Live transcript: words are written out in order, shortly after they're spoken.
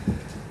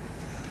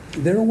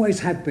There always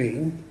have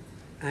been,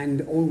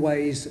 and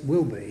always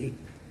will be,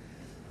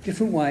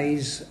 different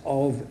ways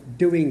of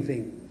doing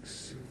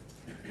things,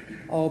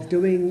 of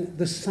doing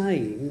the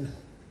same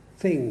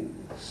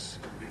things.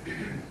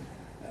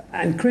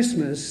 And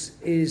Christmas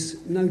is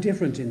no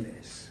different in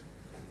this.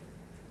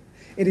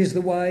 It is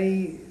the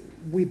way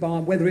we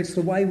buy, whether it's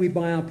the way we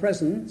buy our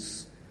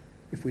presents,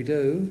 if we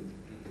do,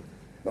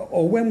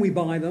 or when we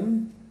buy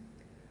them,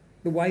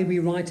 the way we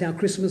write our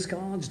Christmas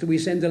cards, do we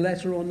send a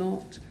letter or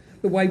not?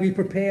 The way we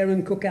prepare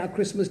and cook our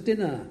Christmas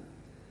dinner,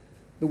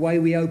 the way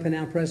we open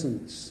our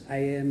presents,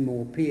 AM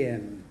or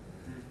PM,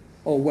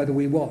 or whether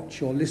we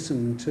watch or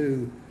listen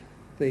to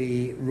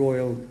the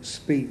royal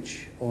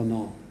speech or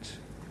not.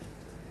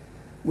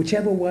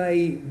 Whichever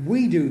way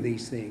we do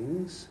these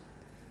things,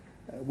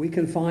 we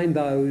can find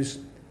those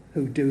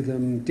who do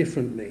them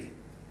differently.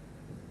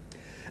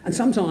 And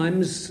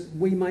sometimes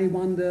we may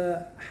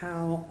wonder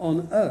how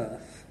on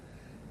earth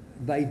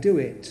they do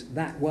it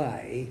that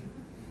way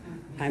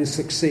and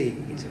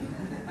succeed,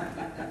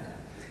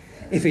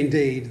 if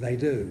indeed they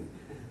do.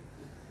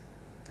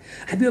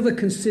 Have you ever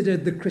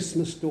considered the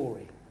Christmas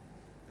story?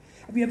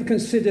 Have you ever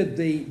considered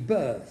the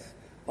birth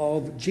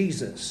of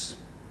Jesus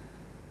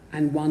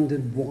and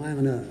wondered why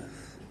on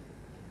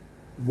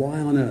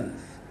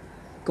earth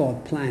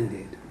God planned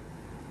it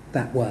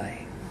that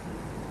way?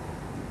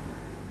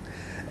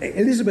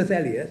 Elisabeth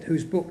Elliot,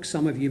 whose book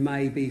some of you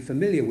may be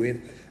familiar with,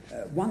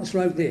 once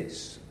wrote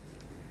this: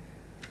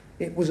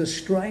 "It was a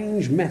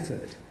strange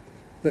method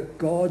that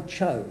God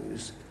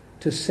chose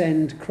to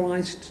send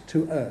Christ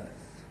to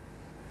earth.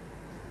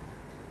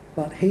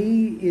 But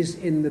he is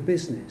in the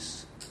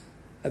business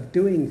of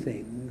doing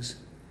things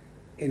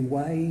in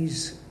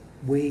ways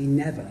we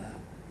never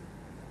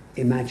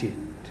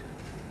imagined."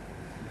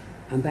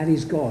 And that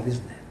is God,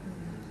 isn't it?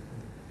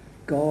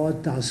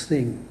 God does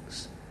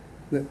things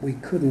that we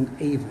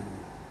couldn't even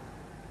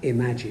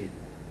imagine.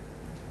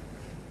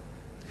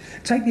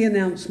 Take the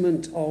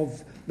announcement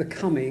of the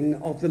coming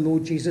of the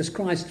Lord Jesus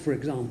Christ, for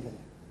example,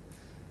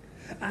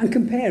 and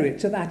compare it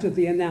to that of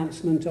the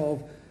announcement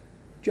of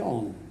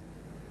John.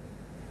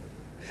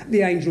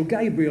 The angel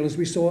Gabriel, as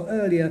we saw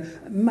earlier,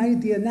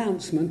 made the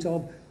announcement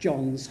of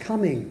John's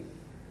coming.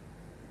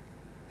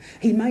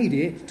 He made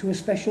it to a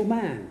special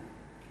man.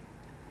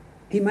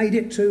 He made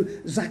it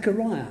to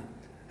Zachariah,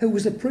 who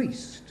was a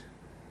priest,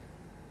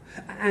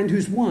 and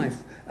whose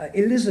wife,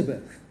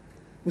 Elizabeth,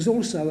 was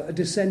also a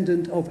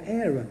descendant of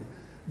Aaron,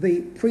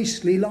 the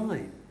priestly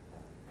line.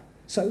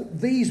 So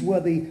these were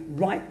the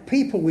right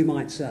people, we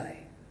might say.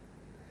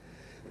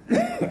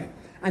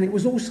 And it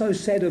was also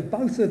said of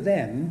both of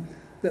them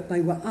that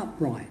they were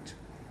upright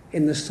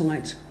in the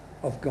sight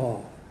of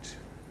God.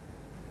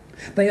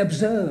 They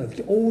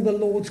observed all the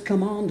Lord's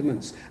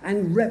commandments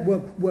and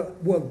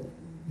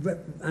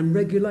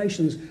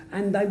regulations,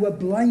 and they were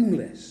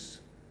blameless.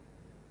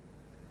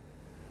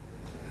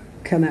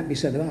 Can that be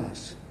said of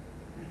us?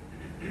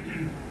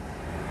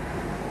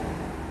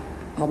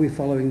 Are we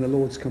following the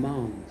Lord's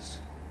commands?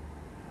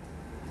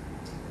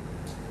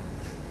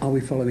 Are we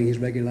following his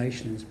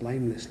regulations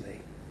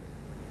blamelessly?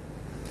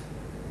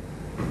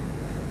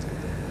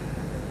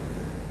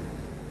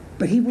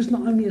 But he was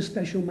not only a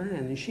special man,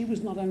 and she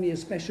was not only a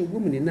special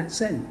woman in that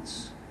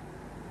sense.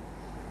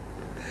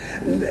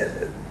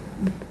 The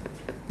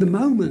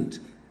moment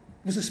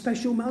was a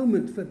special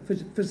moment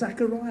for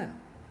Zachariah.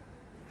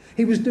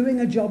 He was doing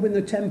a job in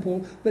the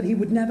temple that he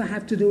would never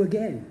have to do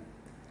again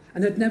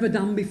and had never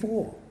done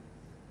before.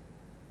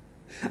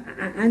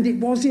 And it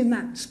was in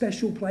that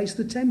special place,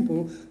 the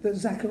temple, that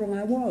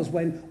Zacharias was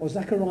when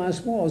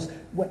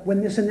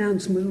this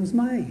announcement was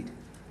made.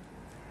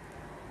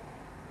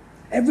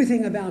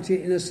 Everything about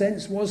it, in a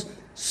sense, was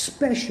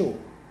special.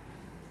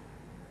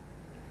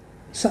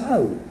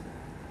 So,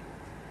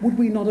 would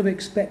we not have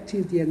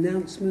expected the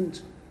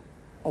announcement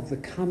of the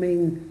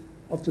coming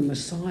of the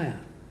Messiah,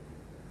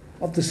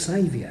 of the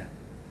Saviour,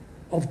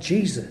 of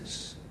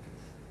Jesus,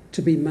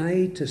 to be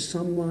made to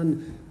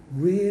someone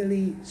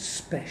really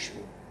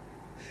special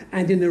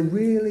and in a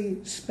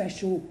really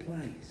special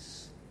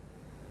place?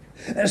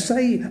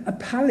 Say a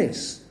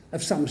palace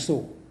of some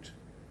sort,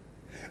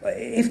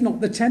 if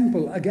not the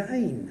temple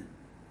again.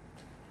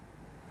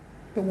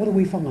 But what do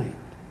we find?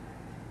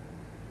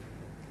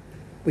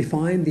 We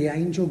find the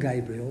angel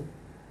Gabriel,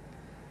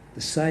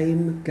 the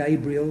same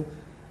Gabriel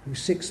who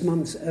 6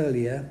 months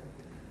earlier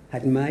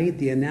had made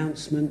the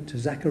announcement to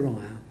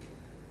Zachariah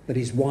that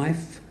his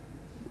wife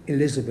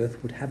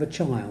Elizabeth would have a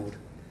child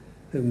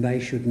whom they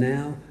should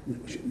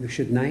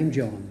name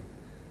John.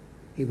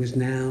 He was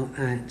now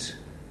at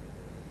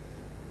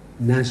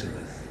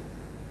Nazareth.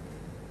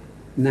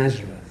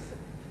 Nazareth.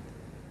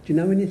 Do you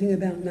know anything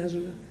about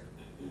Nazareth?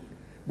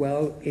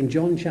 Well, in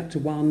John chapter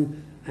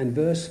 1 and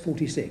verse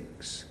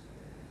 46,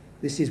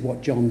 this is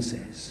what John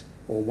says,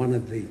 or one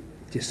of the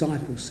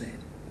disciples said: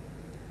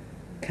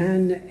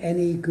 "Can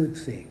any good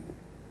thing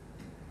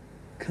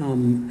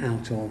come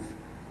out of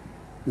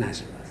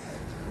Nazareth?"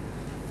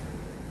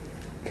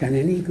 Can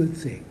any good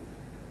thing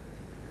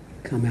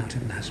come out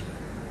of Nazareth?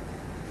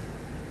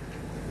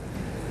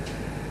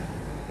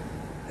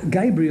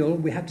 Gabriel,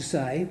 we have to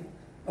say,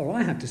 or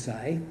I have to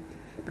say,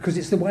 because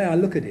it's the way I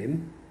look at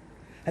him,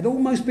 had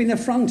almost been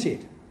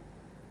affronted.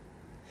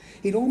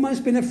 He'd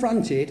almost been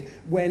affronted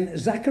when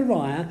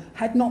Zechariah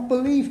had not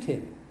believed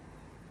him.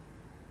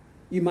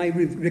 You may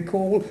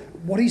recall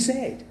what he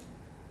said.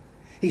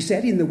 He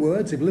said in the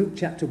words of Luke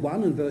chapter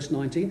 1 and verse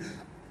 19,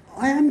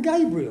 I am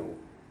Gabriel,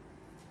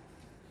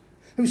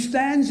 who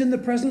stands in the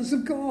presence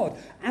of God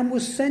and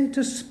was sent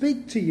to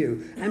speak to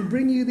you and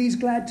bring you these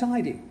glad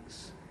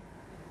tidings.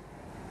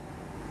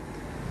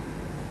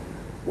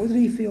 What did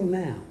he feel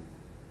now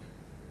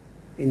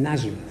in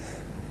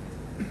Nazareth?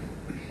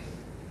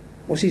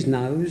 Was his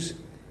nose,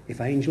 if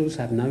angels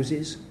have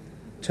noses,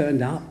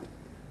 turned up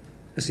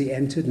as he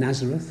entered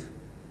Nazareth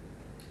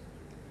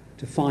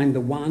to find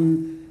the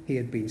one he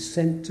had been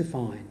sent to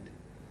find,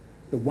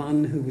 the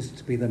one who was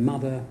to be the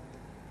mother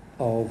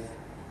of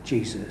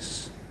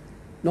Jesus?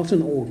 Not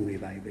an ordinary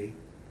baby,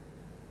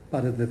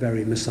 but of the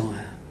very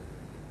Messiah,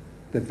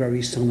 the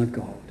very Son of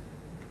God.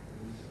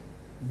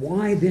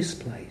 Why this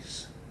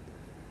place,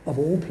 of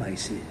all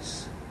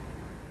places?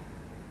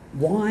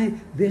 Why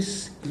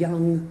this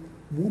young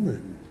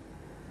woman?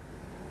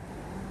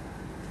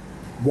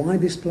 Why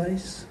this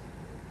place?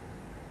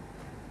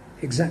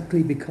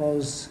 Exactly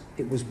because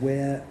it was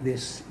where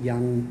this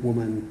young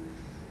woman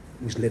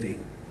was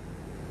living.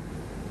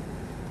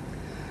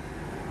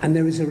 And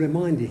there is a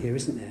reminder here,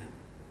 isn't there?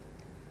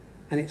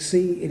 And it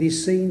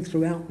is seen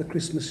throughout the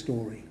Christmas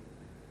story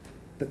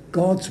that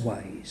God's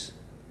ways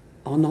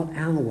are not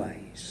our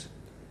ways,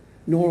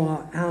 nor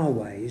are our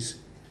ways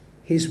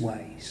his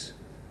ways.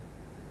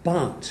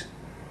 But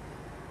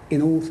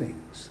in all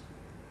things,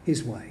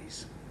 his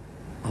ways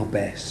are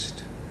best.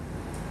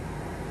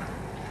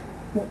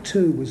 What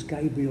too was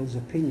Gabriel's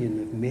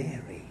opinion of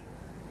Mary?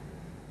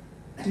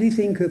 Did he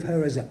think of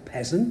her as a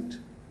peasant?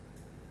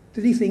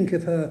 Did he think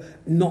of her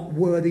not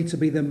worthy to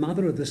be the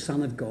mother of the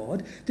Son of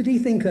God? Did he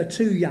think her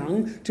too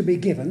young to be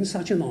given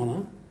such an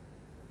honour?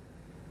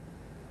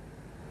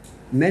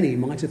 Many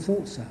might have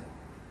thought so.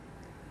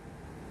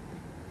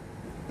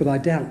 But I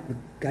doubt that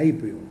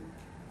Gabriel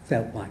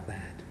felt like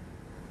that,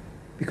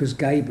 because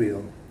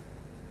Gabriel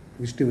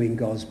was doing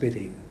God's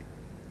bidding.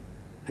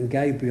 And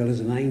Gabriel, as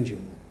an angel,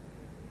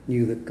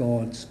 knew that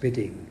God's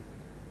bidding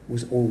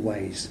was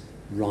always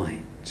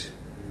right.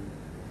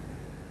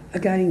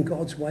 Again,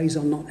 God's ways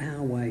are not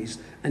our ways,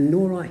 and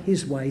nor are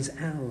his ways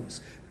ours.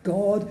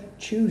 God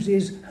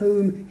chooses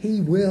whom he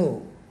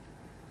will.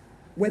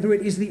 Whether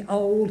it is the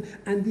old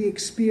and the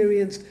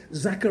experienced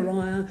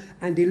Zechariah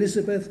and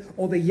Elizabeth,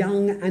 or the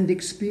young and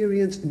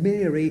experienced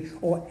Mary,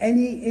 or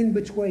any in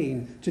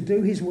between to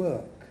do his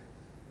work.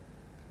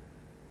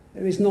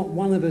 There is not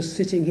one of us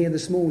sitting here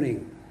this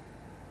morning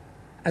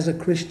as a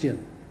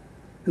Christian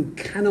who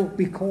cannot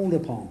be called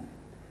upon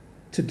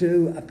to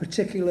do a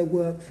particular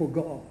work for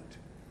God.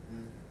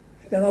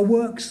 There are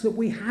works that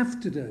we have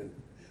to do,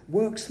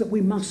 works that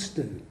we must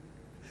do.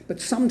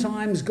 But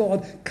sometimes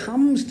God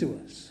comes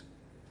to us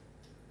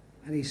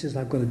and he says,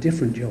 I've got a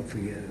different job for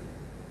you.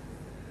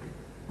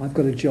 I've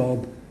got a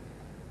job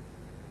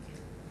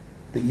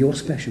that you're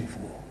special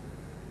for,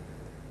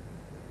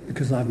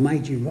 because I've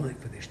made you right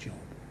for this job.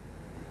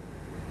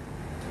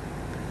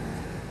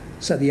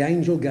 So the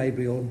angel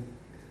Gabriel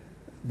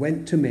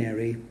went to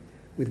Mary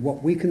with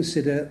what we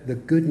consider the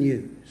good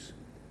news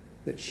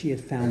that she had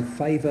found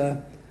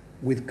favour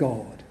with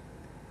God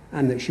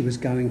and that she was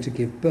going to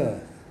give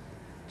birth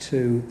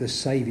to the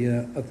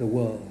Saviour of the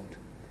world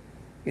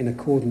in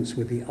accordance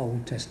with the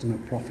Old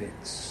Testament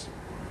prophets.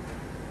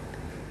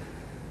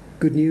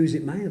 Good news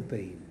it may have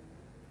been,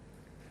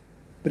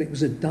 but it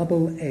was a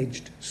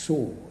double-edged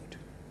sword,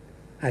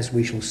 as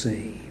we shall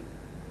see.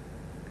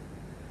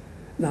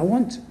 Now I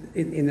want,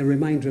 in the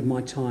remainder of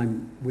my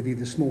time with you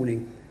this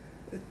morning,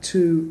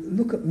 to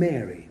look at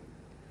Mary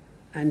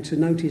and to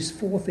notice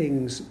 4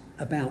 things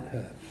about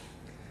her.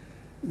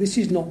 This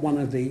is not one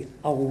of the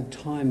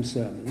old-time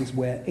sermons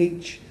where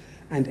each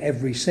and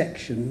every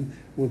section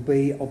will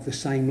be of the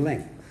same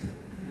length.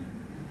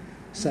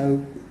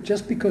 So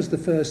just because the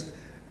first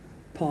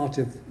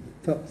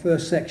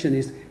section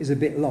is a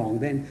bit long,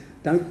 then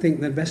don't think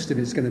the rest of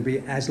it's going to be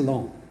as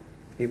long.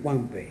 It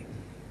won't be.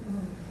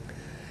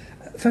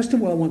 First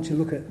of all, I want to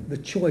look at the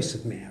choice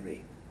of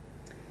Mary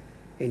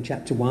in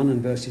chapter 1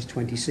 and verses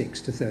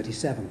 26 to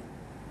 37.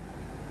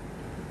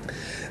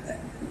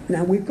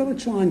 Now, we've got to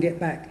try and get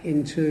back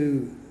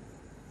into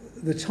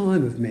the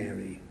time of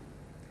Mary.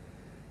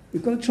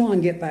 We've got to try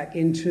and get back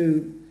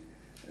into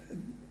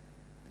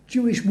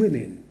Jewish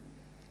women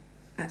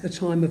at the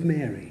time of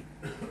Mary.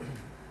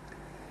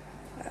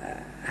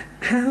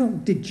 How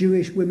did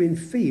Jewish women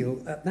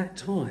feel at that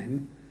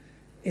time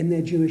in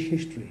their Jewish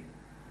history?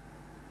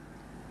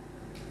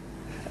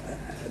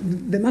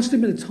 There must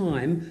have been a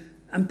time,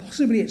 and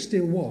possibly it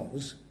still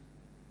was,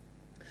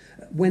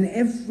 when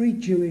every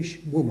Jewish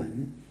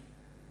woman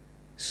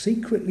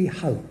secretly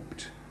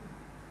hoped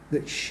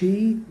that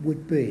she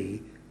would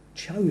be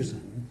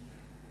chosen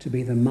to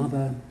be the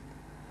mother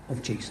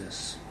of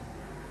Jesus.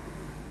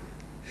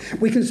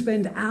 We can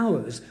spend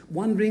hours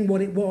wondering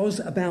what it was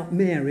about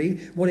Mary,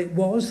 what it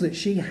was that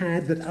she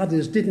had that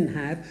others didn't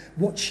have,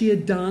 what she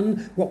had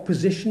done, what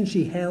position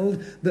she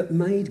held that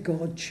made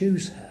God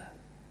choose her.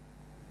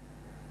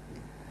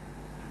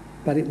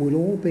 But it will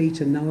all be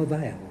to no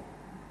avail,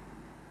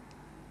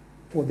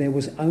 for there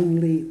was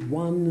only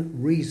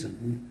one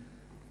reason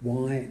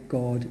why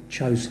God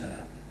chose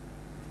her,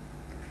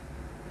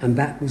 and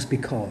that was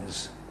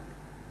because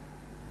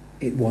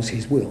it was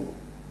his will.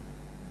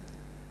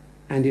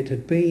 And it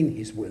had been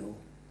his will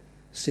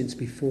since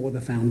before the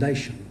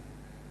foundation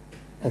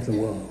of the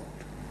world.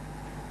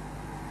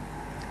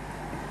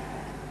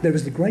 There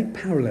is a great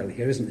parallel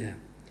here, isn't there,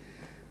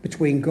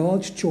 between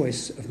God's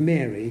choice of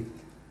Mary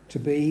to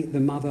be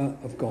the mother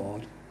of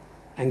God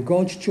and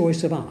God's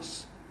choice of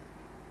us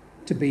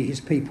to be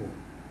his people,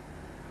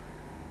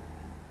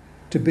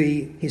 to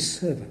be his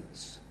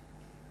servants.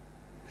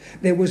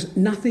 There was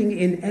nothing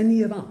in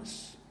any of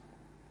us,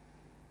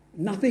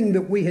 nothing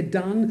that we had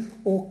done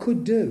or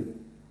could do,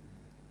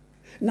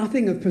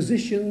 nothing of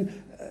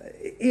position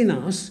in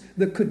us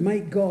that could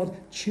make God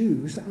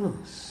choose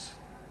us.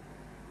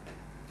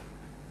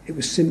 It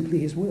was simply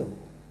his will.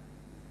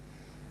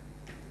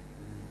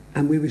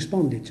 And we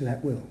responded to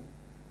that will,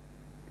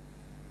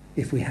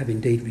 if we have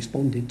indeed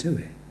responded to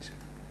it.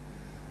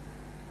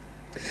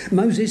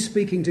 Moses,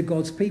 speaking to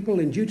God's people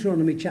in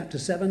Deuteronomy chapter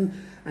 7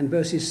 and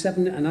verses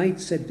 7 and 8,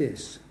 said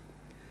this: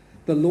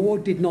 "The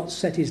Lord did not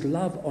set his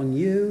love on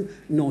you,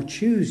 nor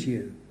choose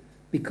you,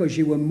 because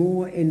you were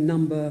more in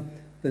number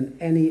than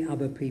any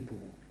other people.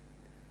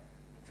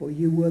 For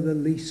you were the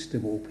least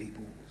of all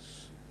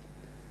peoples.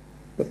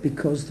 But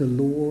because the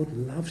Lord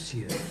loves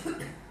you,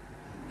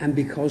 and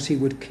because he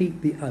would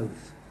keep the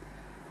oath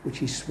which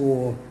he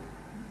swore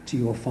to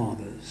your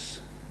fathers."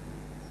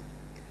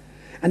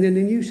 And in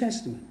the New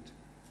Testament,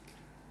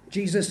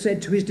 Jesus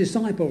said to his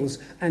disciples,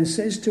 and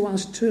says to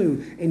us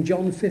too in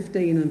John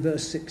 15 and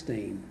verse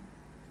 16,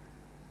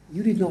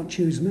 "You did not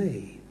choose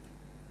me,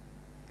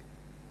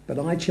 but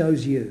I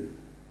chose you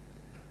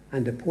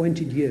and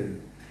appointed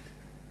you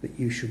that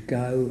you should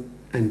go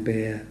and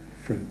bear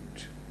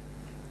fruit."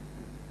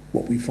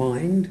 What we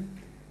find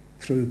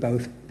through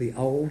both the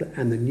Old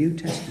and the New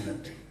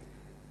Testament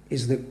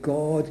is that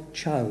God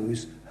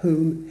chose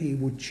whom he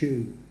would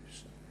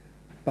choose,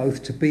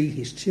 both to be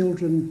his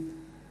children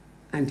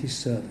and his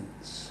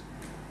servants.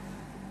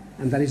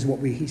 And that is what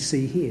we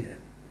see here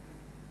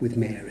with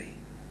Mary.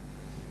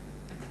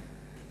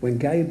 When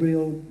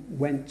Gabriel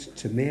went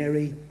to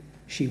Mary,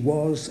 she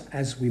was,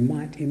 as we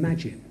might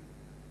imagine,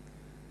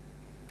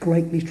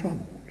 greatly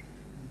troubled.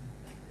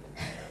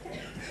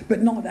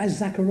 But not as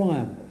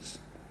Zechariah was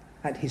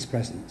at his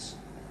presence,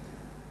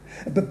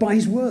 but by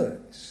his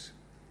words.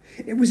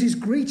 It was his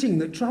greeting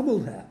that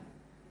troubled her.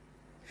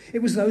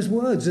 It was those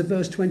words of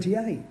verse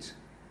 28.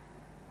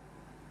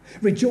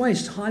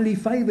 "Rejoice, highly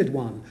favoured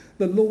one,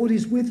 the Lord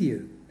is with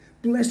you.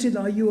 Blessed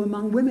are you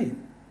among women."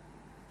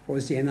 Or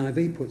as the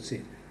NIV puts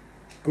it,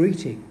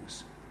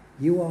 "Greetings,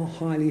 you are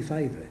highly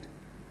favoured.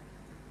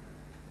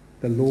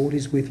 The Lord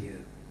is with you."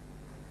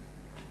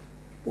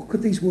 What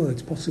could these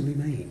words possibly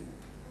mean?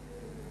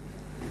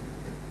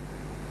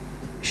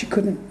 She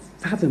couldn't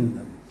fathom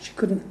them. She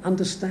couldn't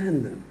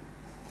understand them.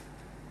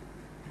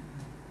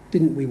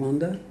 Didn't we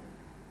wonder?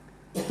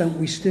 Don't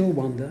we still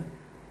wonder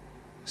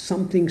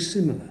something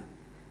similar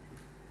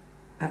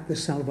at the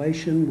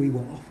salvation we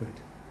were offered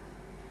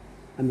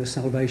and the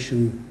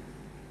salvation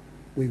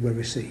we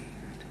received?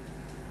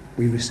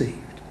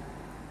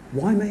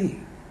 Why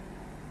me?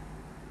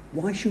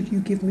 Why should you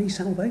give me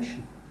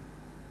salvation?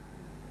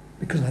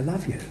 Because I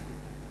love you.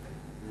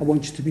 I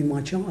want you to be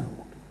my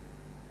child.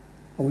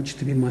 I want you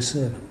to be my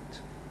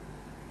servant.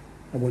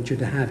 I want you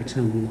to have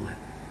eternal life.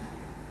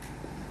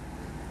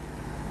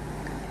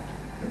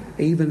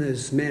 Even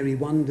as Mary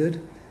wondered,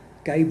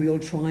 Gabriel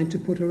tried to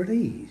put her at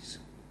ease,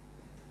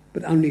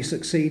 but only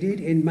succeeded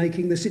in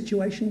making the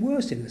situation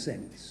worse in a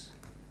sense.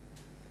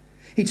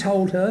 He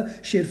told her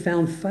she had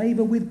found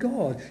favour with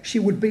God. She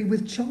would be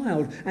with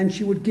child and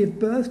she would give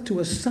birth to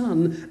a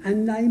son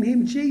and name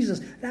him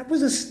Jesus. That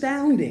was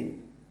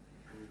astounding.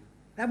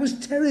 That was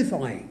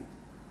terrifying.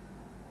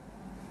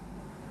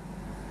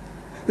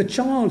 The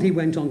child, he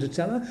went on to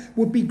tell her,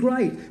 would be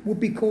great, would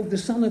be called the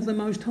Son of the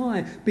Most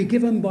High, be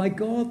given by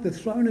God the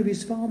throne of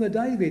his father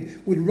David,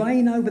 would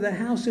reign over the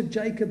house of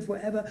Jacob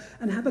forever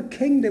and have a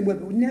kingdom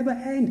that would never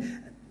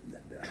end.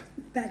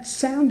 That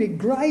sounded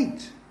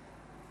great.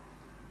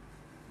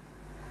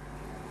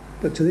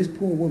 But to this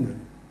poor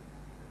woman,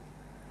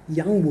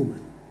 young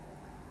woman,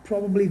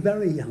 probably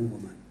very young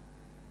woman,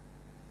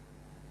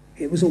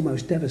 it was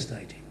almost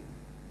devastating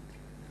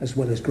as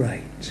well as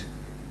great.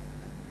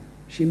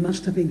 She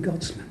must have been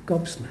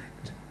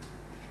gobsmacked.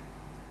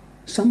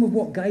 Some of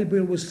what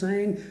Gabriel was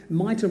saying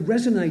might have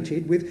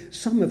resonated with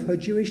some of her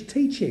Jewish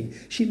teaching.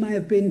 She may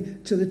have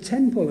been to the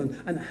temple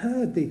and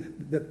heard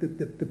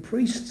the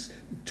priests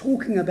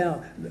talking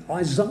about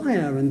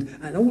Isaiah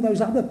and all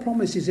those other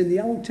promises in the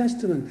Old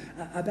Testament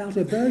about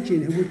a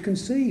virgin who would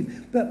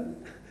conceive. But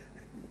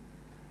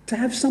to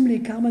have somebody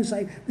come and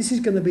say, "This is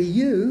going to be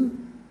you,"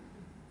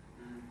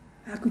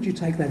 How could you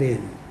take that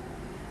in?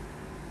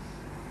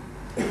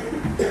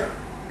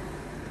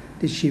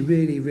 Did she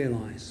really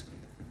realise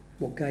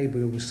what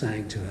Gabriel was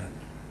saying to her?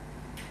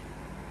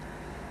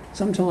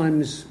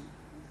 Sometimes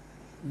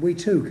we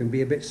too can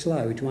be a bit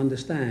slow to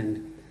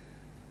understand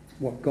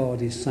what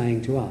God is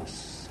saying to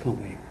us,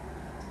 can't we?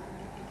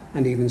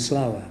 And even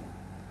slower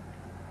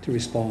to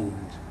respond.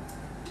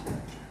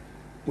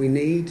 We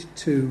need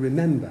to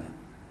remember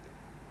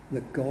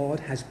that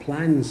God has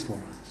plans for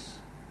us,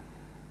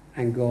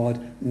 and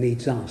God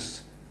needs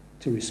us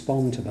to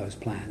respond to those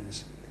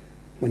plans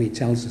when he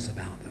tells us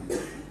about them.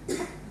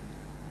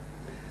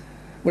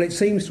 Well, it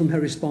seems from her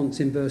response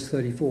in verse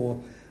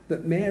 34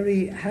 that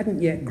Mary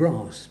hadn't yet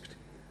grasped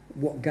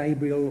what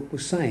Gabriel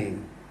was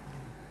saying,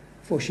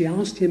 for she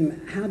asked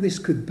him how this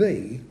could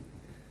be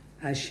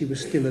as she was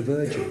still a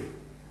virgin.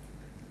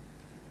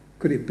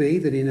 Could it be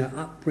that in her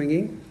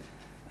upbringing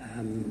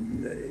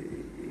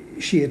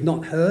she had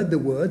not heard the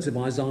words of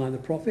Isaiah the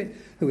prophet,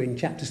 who in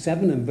chapter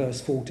 7 and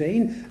verse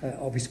 14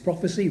 of his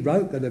prophecy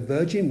wrote that a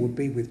virgin would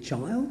be with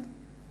child?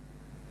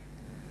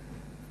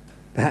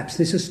 Perhaps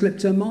this has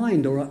slipped her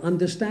mind, or her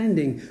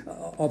understanding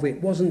of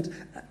it wasn't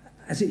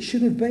as it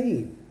should have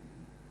been.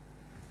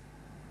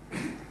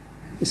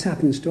 This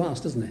happens to us,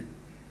 doesn't it?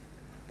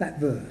 That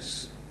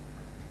verse,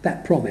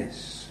 that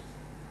promise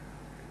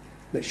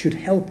that should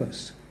help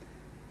us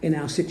in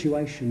our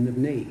situation of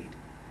need,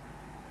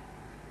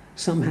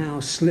 somehow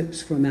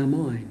slips from our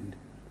mind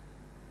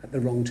at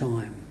the wrong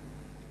time.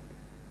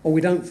 Or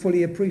we don't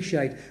fully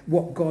appreciate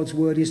what God's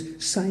word is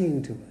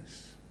saying to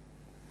us.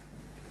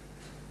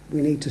 We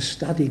need to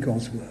study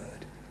God's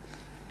word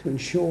to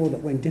ensure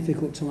that when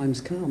difficult times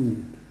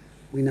come,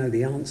 we know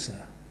the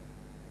answer,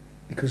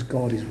 because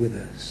God is with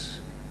us.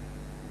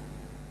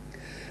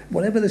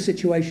 Whatever the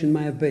situation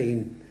may have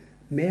been,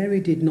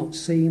 Mary did not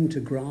seem to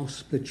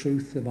grasp the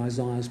truth of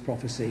Isaiah's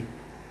prophecy,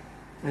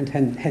 and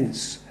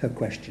hence her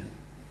question.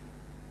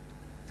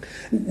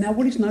 Now,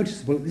 what is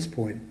noticeable at this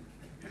point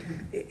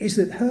is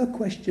that her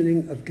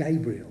questioning of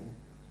Gabriel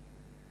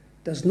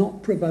does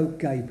not provoke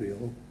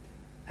Gabriel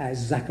as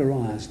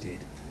Zacharias did.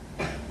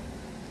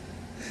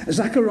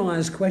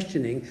 Zacharias'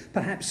 questioning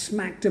perhaps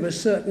smacked of a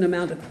certain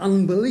amount of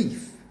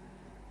unbelief,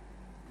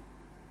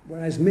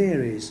 whereas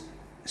Mary's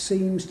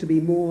seems to be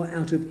more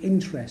out of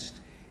interest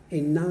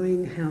in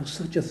knowing how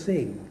such a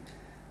thing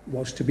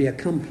was to be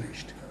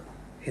accomplished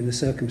in the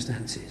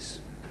circumstances.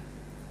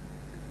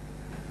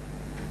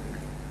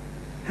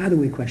 How do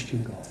we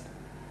question God?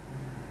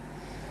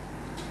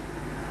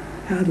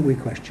 How do we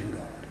question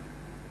God?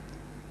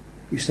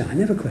 You say, I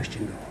never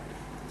question God.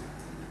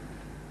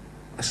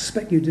 I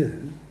suspect you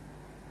do.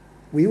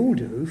 We all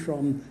do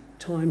from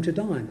time to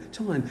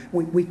time.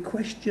 We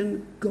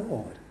question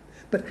God.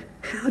 But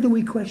how do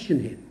we question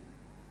him?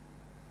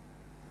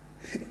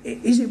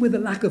 Is it with a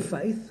lack of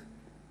faith,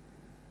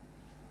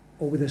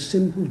 or with a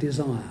simple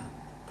desire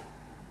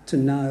to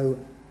know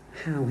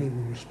how he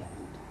will respond?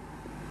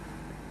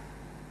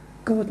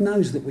 God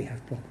knows that we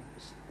have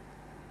problems.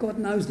 God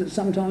knows that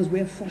sometimes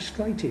we are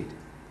frustrated.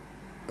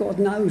 God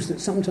knows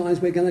that sometimes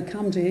we're going to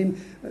come to him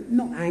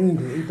not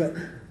angry, but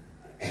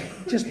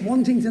just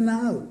wanting to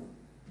know.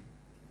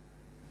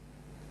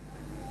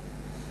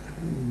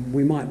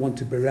 We might want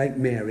to berate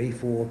Mary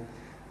for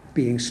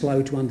being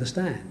slow to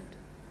understand,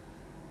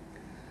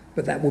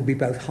 but that would be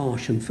both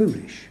harsh and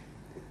foolish,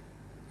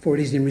 for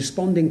it is in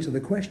responding to the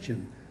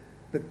question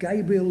that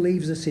Gabriel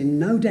leaves us in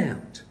no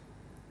doubt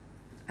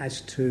as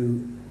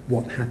to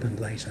what happened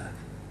later.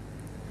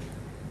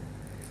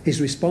 His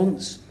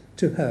response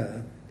to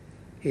her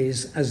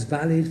is as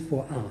valid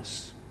for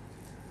us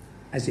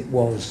as it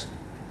was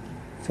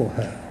for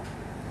her.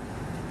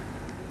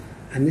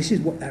 And this is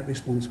what that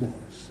response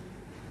was.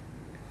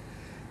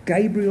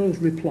 Gabriel's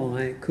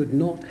reply could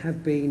not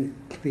have been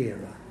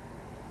clearer.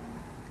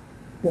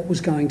 What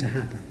was going to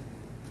happen?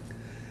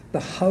 The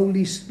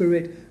Holy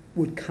Spirit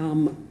would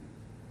come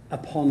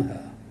upon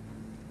her.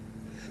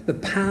 The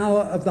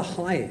power of the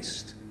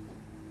highest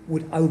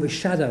would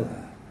overshadow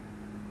her.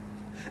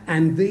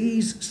 And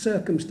these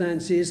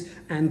circumstances,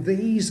 and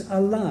these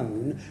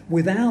alone,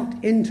 without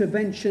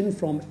intervention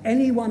from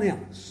anyone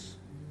else,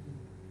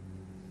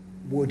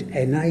 would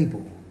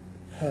enable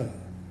her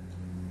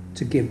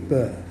to give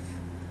birth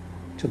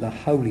to the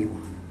Holy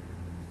One,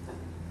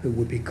 who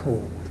would be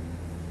called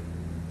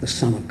the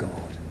Son of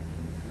God.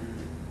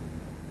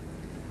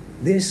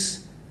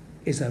 This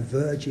is a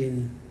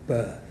virgin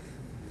birth.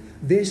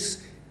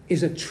 This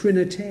is a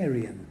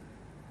Trinitarian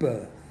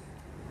birth.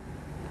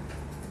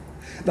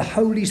 The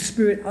Holy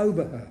Spirit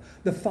over her,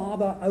 the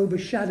Father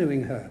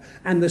overshadowing her,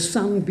 and the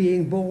Son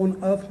being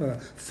born of her,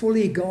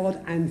 fully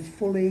God and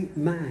fully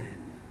man.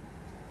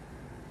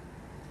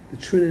 The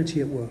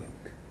Trinity at work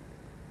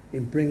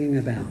in bringing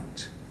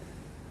about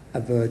a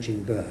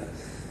virgin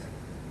birth.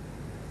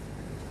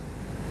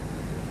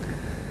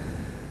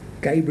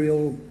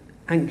 Gabriel,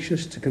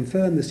 anxious to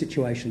confirm the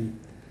situation,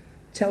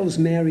 tells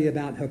Mary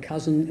about her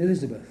cousin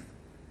Elizabeth,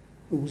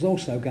 who was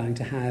also going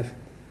to have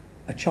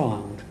a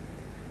child.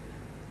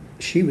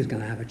 She was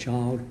going to have a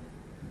child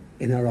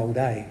in her old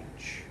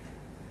age.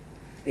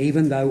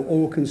 even though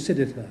all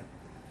considered her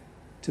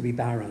to be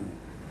barren.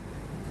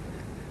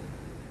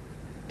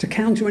 To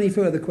counter any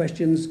further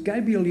questions,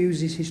 Gabriel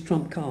uses his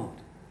trump card,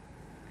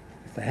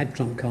 if they had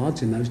trump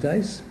cards in those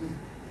days.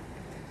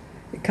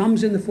 It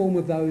comes in the form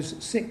of those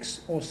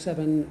 6 or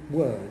 7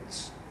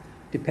 words,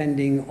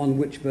 depending on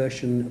which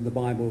version of the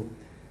Bible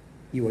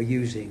you are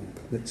using,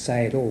 that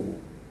say it all.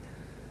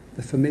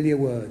 The familiar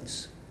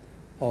words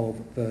of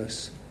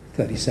verse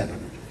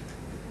 37.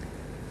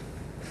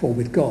 For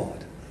with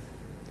God,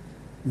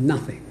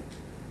 nothing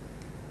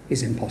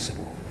is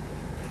impossible.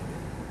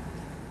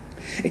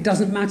 It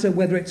doesn't matter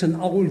whether it's an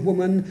old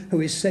woman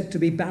who is said to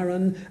be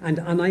barren and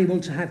unable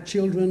to have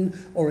children,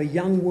 or a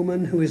young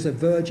woman who is a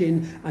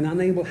virgin and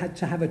unable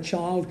to have a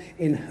child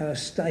in her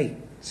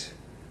state.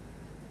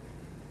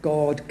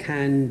 God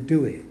can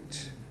do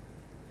it,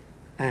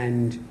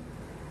 and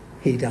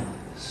he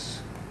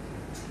does.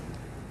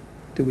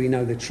 Do we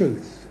know the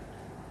truth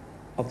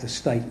of the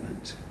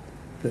statement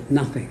that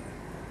nothing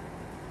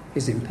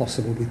is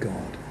impossible with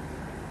God,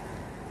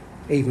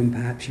 even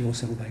perhaps your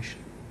salvation?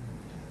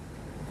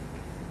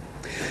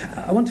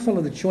 I want to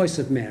follow the choice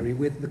of Mary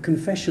with the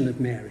confession of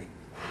Mary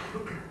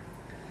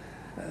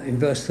in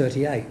verse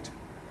 38.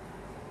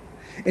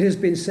 It has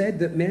been said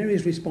that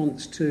Mary's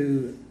response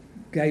to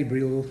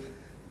Gabriel,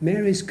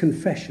 Mary's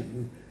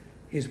confession,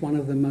 is one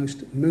of the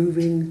most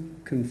moving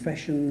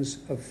confessions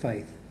of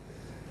faith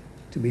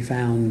to be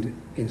found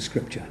in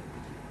Scripture.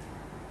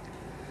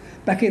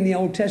 Back in the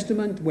Old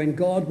Testament, when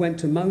God went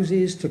to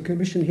Moses to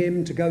commission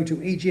him to go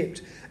to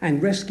Egypt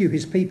and rescue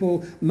his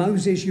people,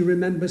 Moses, you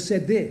remember,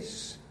 said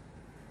this: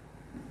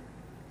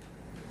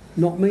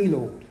 "Not me,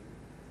 Lord.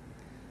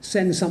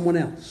 Send someone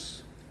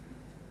else."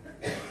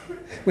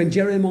 When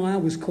Jeremiah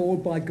was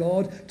called by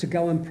God to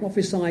go and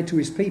prophesy to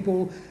his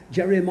people,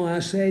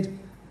 Jeremiah said,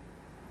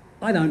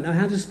 "I don't know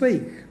how to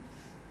speak.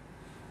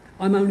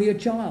 I'm only a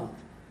child."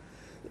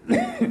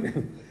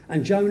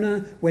 And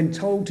Jonah, when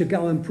told to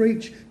go and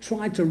preach,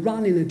 tried to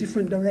run in a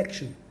different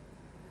direction.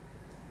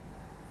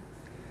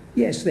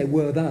 Yes, there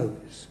were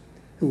those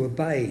who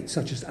obeyed,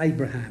 such as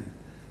Abraham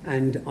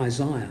and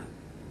Isaiah.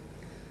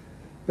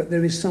 But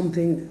there is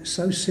something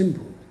so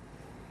simple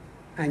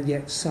and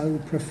yet so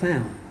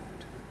profound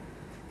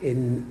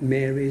in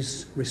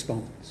Mary's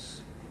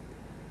response.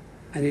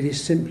 And it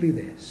is simply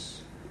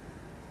this: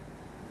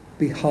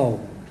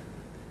 "Behold,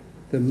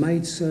 the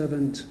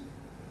maidservant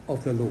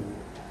of the Lord.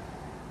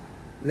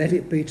 Let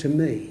it be to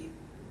me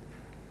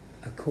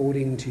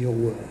according to your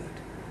word."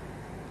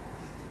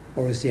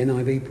 Or as the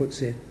NIV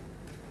puts it,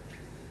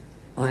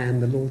 "I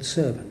am the Lord's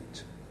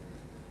servant.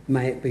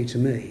 May it be to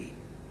me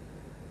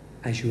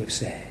as you have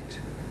said."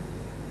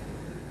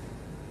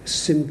 A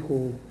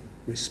simple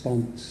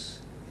response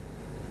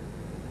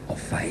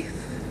of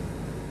faith.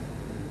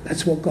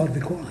 That's what God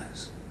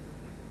requires.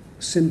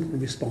 A simple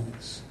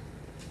response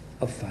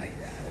of faith.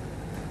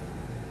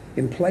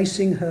 In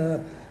placing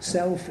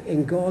herself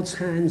in God's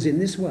hands in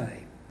this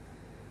way,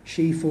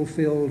 she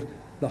fulfilled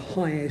the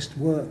highest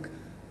work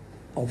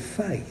of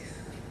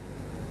faith,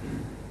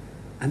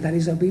 and that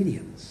is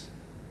obedience.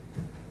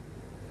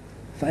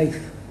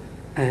 Faith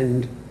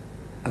and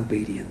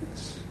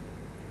obedience.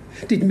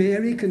 Did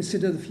Mary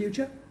consider the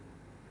future?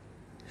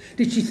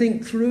 Did she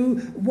think through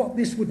what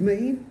this would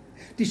mean?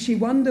 Did she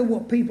wonder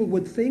what people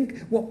would think,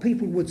 what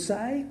people would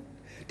say?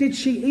 Did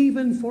she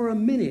even for a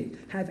minute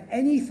have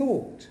any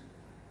thought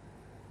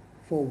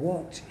for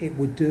what it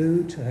would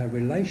do to her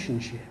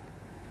relationship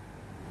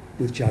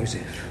with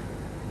Joseph?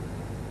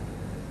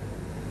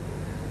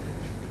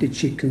 Did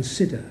she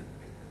consider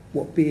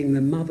what being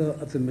the mother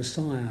of the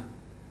Messiah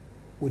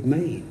would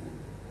mean,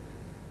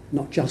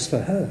 not just for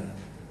her,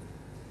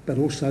 but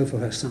also for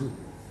her son?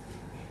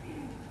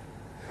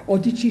 Or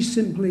did she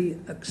simply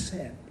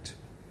accept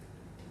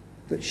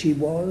that she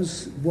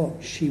was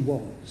what she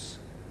was,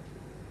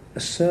 a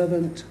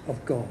servant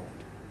of God,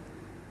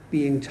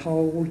 being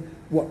told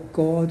what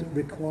God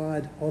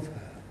required of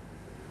her,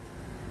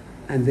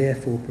 and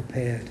therefore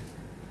prepared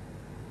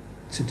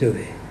to do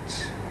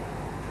it?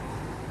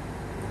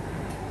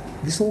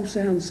 This all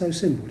sounds so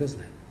simple,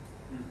 doesn't it?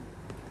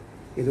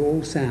 It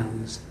all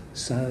sounds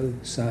so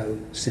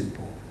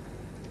simple.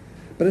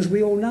 But as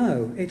we all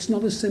know, it's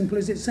not as simple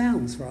as it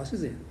sounds for us,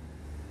 is it?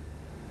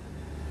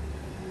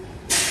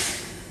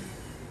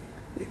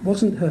 It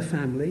wasn't her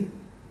family,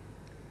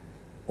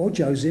 or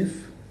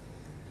Joseph,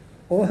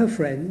 or her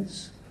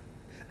friends,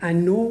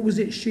 and nor was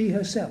it she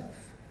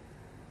herself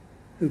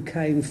who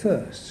came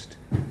first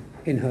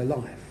in her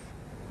life,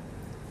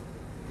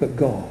 but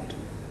God.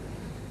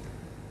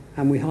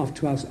 And we have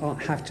to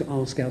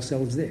ask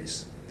ourselves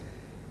this: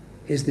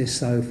 is this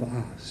so for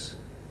us?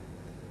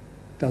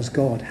 Does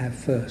God have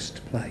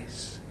first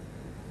place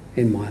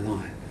in my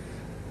life?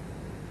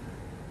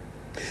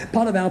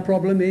 Part of our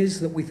problem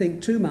is that we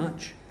think too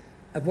much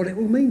of what it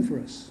will mean for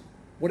us,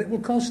 what it will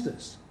cost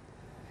us,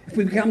 if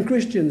we become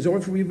Christians, or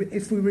if we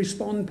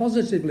respond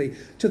positively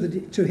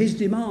to his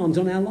demands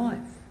on our life.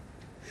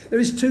 There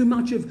is too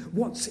much of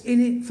what's in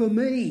it for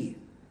me.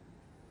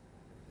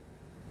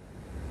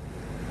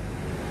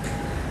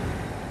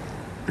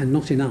 and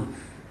not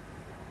enough,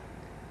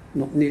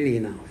 not nearly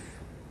enough,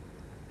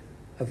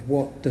 of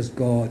what does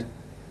God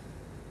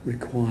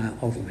require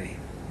of me.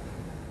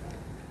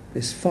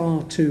 There's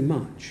far too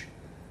much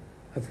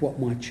of what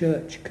my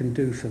church can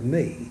do for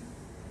me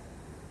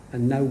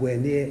and nowhere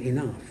near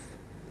enough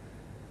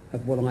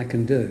of what I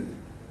can do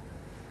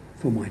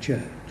for my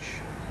church.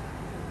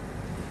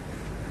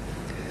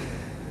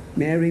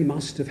 Mary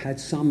must have had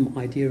some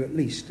idea at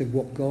least of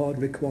what God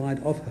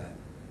required of her,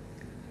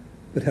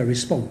 but her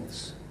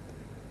response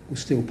was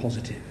still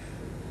positive.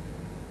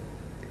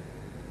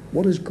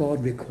 What does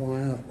God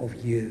require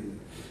of you?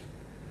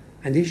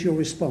 And is your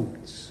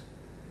response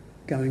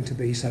going to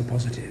be so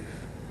positive?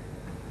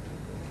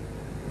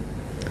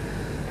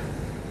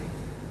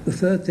 The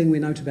third thing we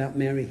note about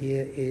Mary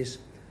here is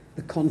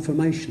the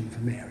confirmation for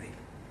Mary,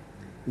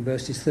 in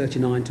verses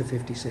 39 to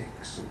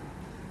 56.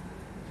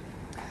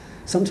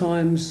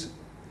 Sometimes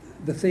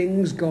the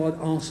things God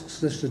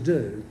asks us to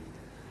do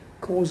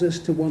cause us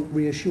to want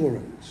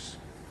reassurance,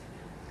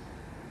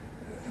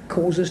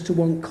 cause us to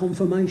want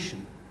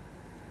confirmation.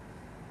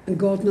 And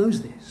God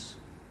knows this.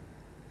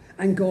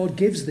 And God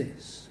gives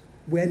this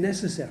where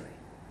necessary.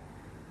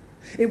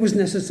 It was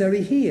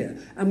necessary here,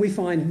 and we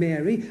find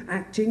Mary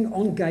acting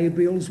on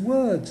Gabriel's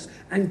words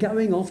and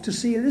going off to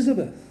see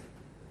Elizabeth.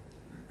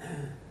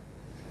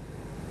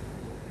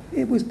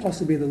 It was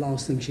possibly the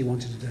last thing she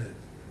wanted to do.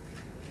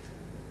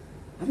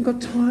 I haven't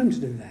got time to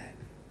do that.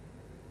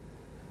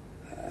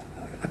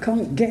 I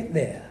can't get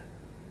there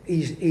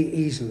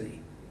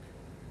easily.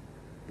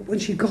 But when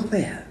she got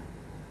there,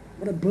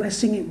 what a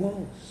blessing it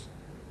was.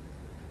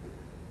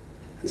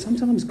 And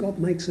sometimes God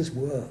makes us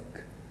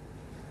work.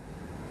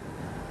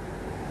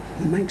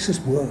 He makes us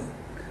work.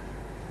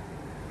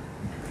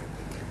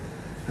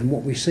 And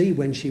what we see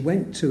when she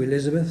went to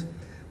Elizabeth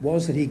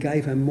was that he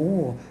gave her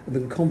more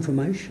than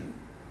confirmation.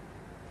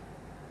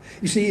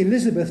 You see,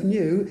 Elizabeth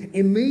knew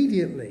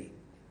immediately,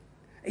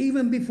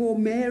 even before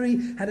Mary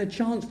had a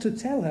chance to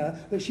tell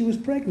her that she was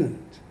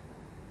pregnant.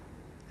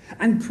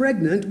 And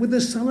pregnant with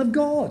the Son of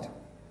God.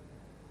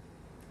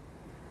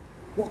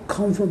 What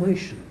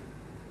confirmation?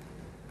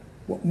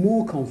 What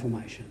more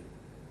confirmation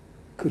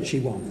could she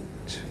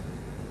want?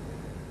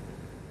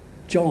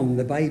 John,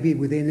 the baby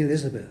within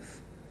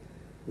Elizabeth,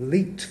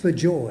 leaped for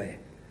joy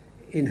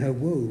in her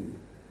womb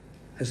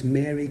as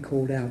Mary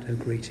called out her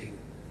greeting.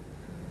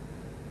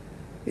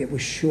 It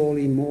was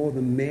surely more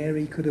than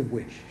Mary could have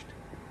wished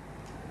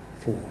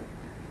for.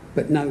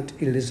 But note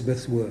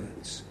Elizabeth's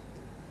words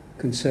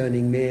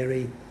concerning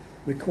Mary,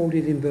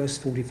 recorded in verse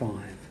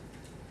 45.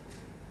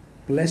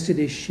 Blessed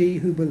is she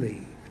who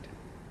believed,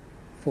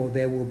 for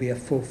there will be a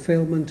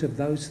fulfillment of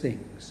those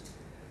things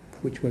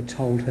which were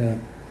told her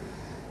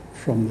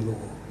from the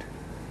Lord.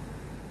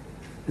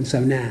 And so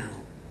now,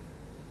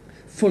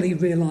 fully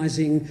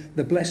realizing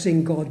the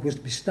blessing God was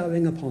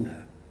bestowing upon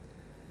her,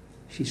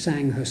 she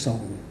sang her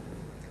song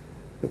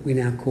that we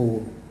now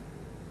call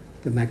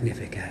the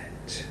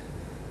Magnificat.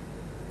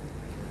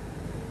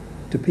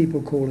 Do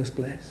people call us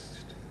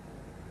blessed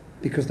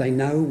because they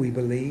know we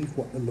believe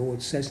what the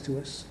Lord says to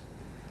us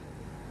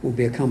will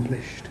be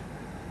accomplished?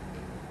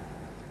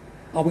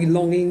 Are we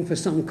longing for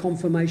some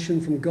confirmation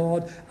from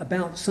God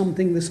about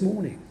something this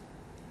morning?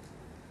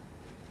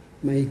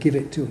 May he give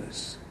it to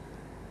us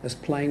as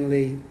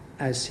plainly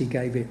as he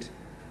gave it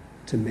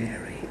to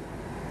Mary.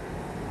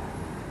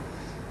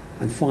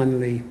 And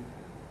finally,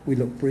 we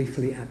look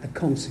briefly at the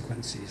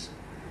consequences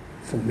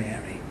for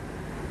Mary.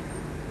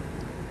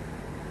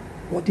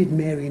 What did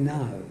Mary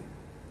know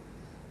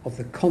of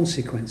the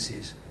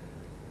consequences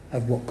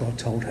of what God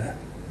told her?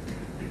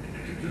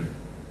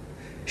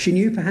 She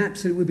knew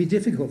perhaps that it would be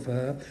difficult for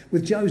her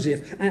with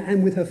Joseph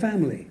and with her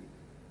family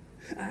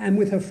and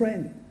with her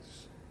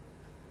friends.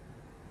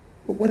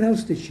 But what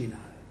else did she know?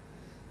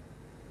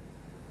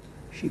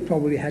 She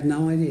probably had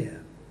no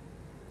idea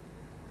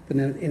that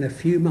in a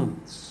few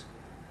months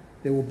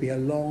there will be a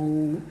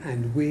long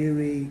and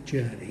weary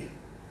journey,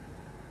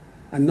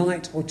 a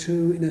night or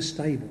two in a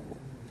stable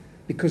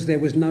because there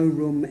was no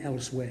room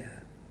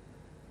elsewhere.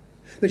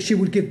 That she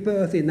would give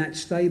birth in that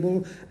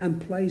stable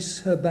and place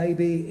her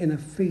baby in a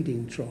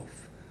feeding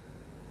trough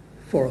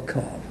for a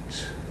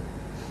cot.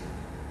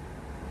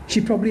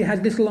 She probably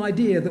had little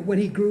idea that when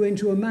he grew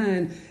into a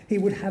man, he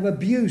would have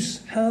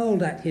abuse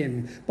hurled at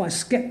him by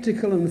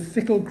sceptical and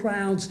fickle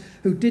crowds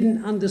who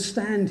didn't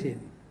understand him.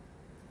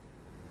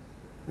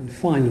 And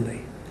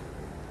finally,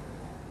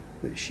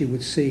 that she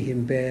would see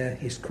him bear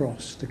his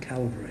cross to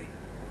Calvary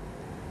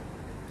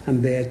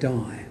and there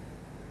die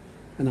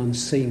an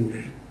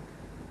unseemly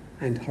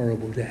and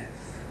horrible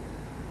death.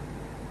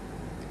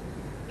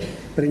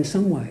 But in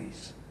some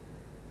ways,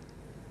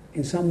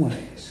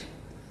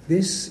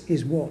 this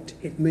is what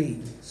it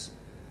means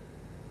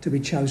to be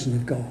chosen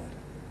of God.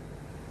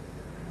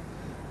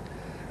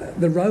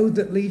 The road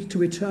that leads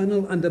to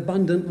eternal and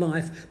abundant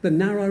life, the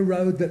narrow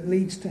road that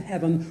leads to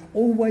heaven,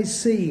 always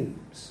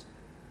seems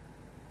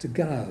to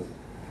go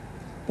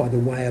by the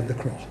way of the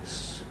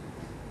cross.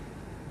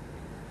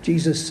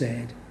 Jesus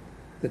said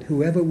that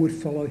whoever would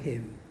follow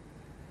him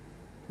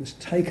must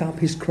take up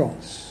his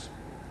cross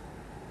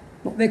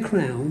Not their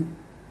crown,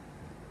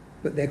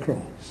 but their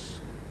cross,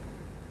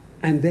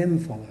 and them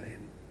follow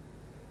him.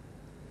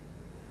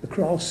 The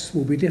cross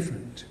will be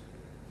different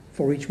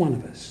for each one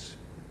of us,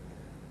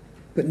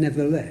 but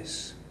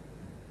nevertheless,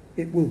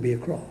 it will be a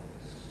cross.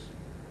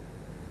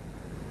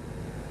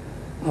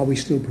 Are we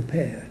still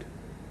prepared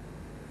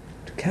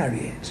to carry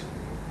it?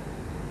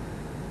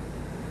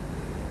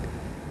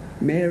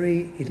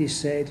 Mary, it is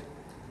said,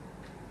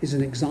 is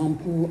an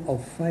example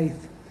of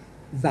faith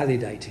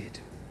validated,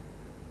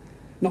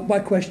 not by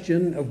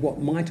question of what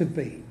might have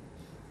been,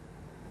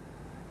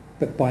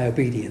 but by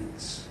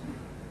obedience.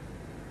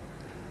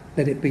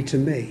 Let it be to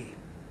me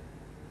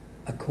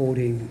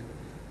according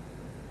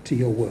to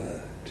your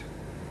word.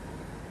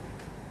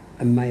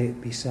 And may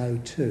it be so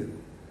too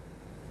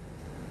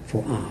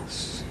for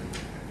us.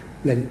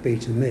 Let it be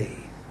to me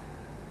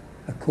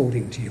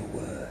according to your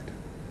word.